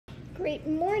Great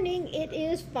morning, it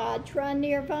is Vajra,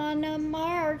 Nirvana,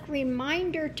 Marg,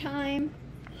 reminder time.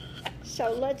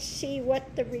 So let's see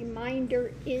what the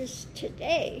reminder is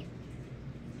today.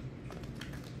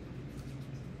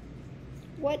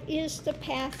 What is the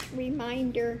path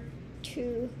reminder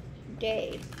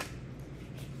today?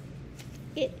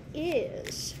 It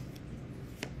is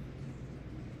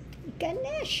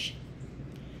Ganesh.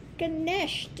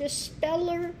 Ganesh,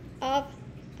 dispeller of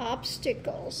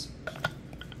obstacles.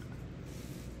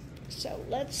 So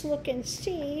let's look and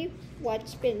see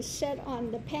what's been said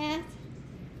on the path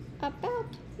about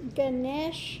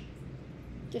Ganesh,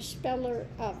 dispeller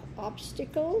of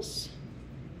obstacles.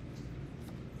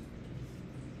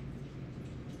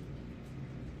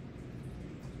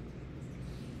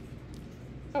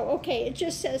 Oh, okay, it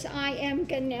just says, I am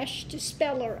Ganesh,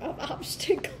 dispeller of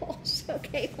obstacles.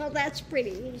 Okay, well, that's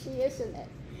pretty easy, isn't it?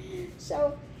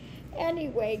 So,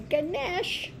 anyway,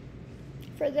 Ganesh,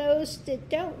 for those that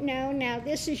don't know, now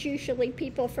this is usually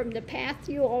people from the path,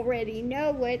 you already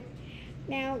know it.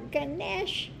 Now,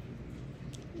 Ganesh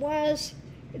was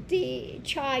the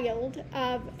child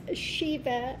of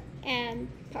Shiva and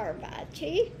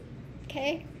Parvati,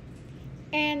 okay?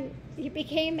 And he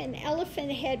became an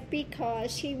elephant head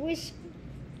because he was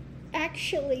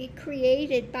actually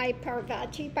created by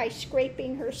Parvati by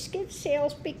scraping her skin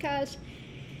scales, because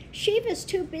Shiva's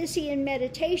too busy in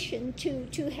meditation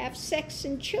to have sex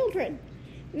and children.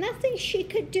 Nothing she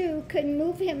could do could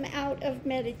move him out of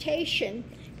meditation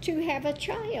to have a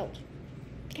child.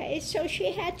 Okay, so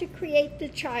she had to create the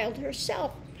child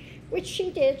herself, which she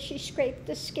did. She scraped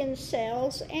the skin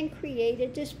cells and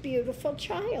created this beautiful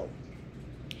child.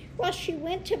 Well, she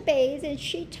went to bathe and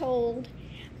she told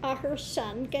her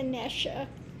son, Ganesha,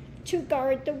 to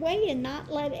guard the way and not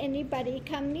let anybody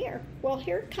come near. Well,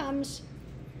 here comes,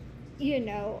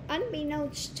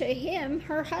 unbeknownst to him,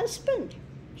 her husband,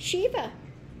 Shiva.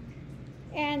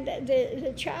 And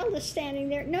the child is standing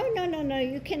there. No,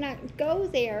 you cannot go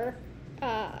there.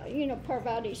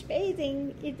 Parvati's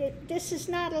bathing. This is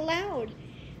not allowed.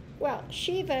 Well,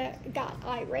 Shiva got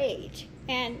irate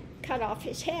and cut off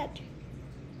his head.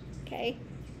 Okay.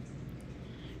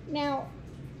 Now,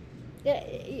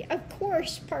 of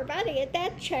course, Parvati at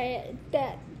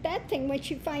that thing, when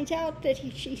she finds out that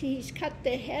he's cut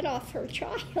the head off her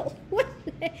child,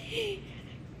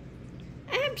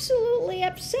 absolutely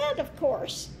upset, of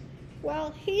course.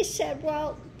 Well, he said,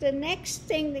 well, the next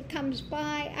thing that comes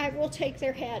by, I will take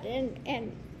their head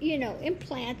and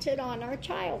implant it on our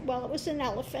child. Well, it was an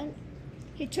elephant.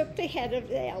 He took the head of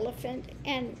the elephant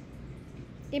and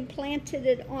implanted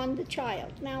it on the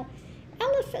child. Now,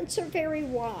 elephants are very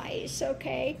wise,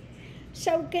 okay?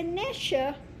 So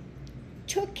Ganesha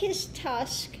took his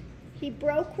tusk, he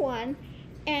broke one,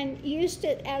 and used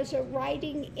it as a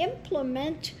writing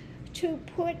implement to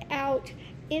put out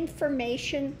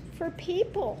information for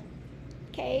people,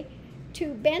 okay,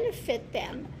 to benefit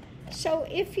them. So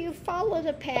if you follow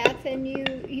the path and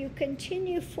you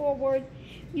continue forward,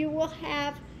 you will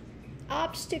have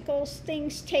obstacles,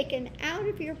 things taken out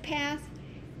of your path,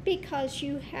 because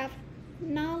you have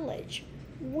knowledge,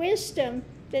 wisdom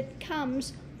that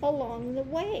comes along the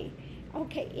way.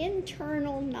 Okay,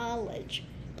 internal knowledge,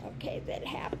 okay, that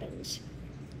happens.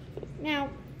 Now,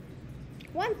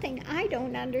 one thing I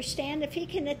don't understand, if he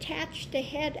can attach the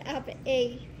head of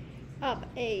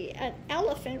an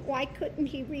elephant, why couldn't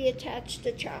he reattach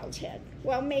the child's head?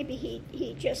 Well, maybe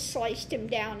he just sliced him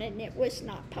down and it was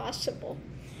not possible.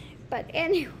 But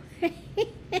anyway,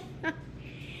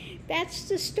 that's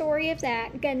the story of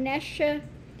that. Ganesha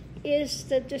is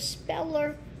the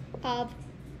dispeller of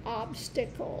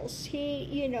obstacles.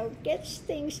 He, gets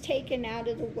things taken out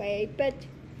of the way. But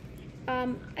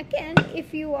again,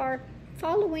 if you are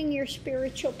following your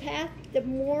spiritual path, the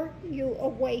more you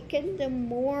awaken, the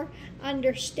more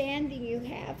understanding you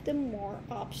have, the more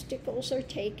obstacles are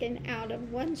taken out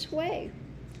of one's way.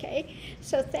 Okay,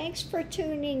 so thanks for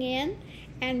tuning in,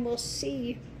 and we'll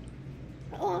see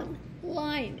you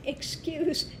online.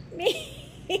 Excuse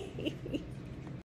me.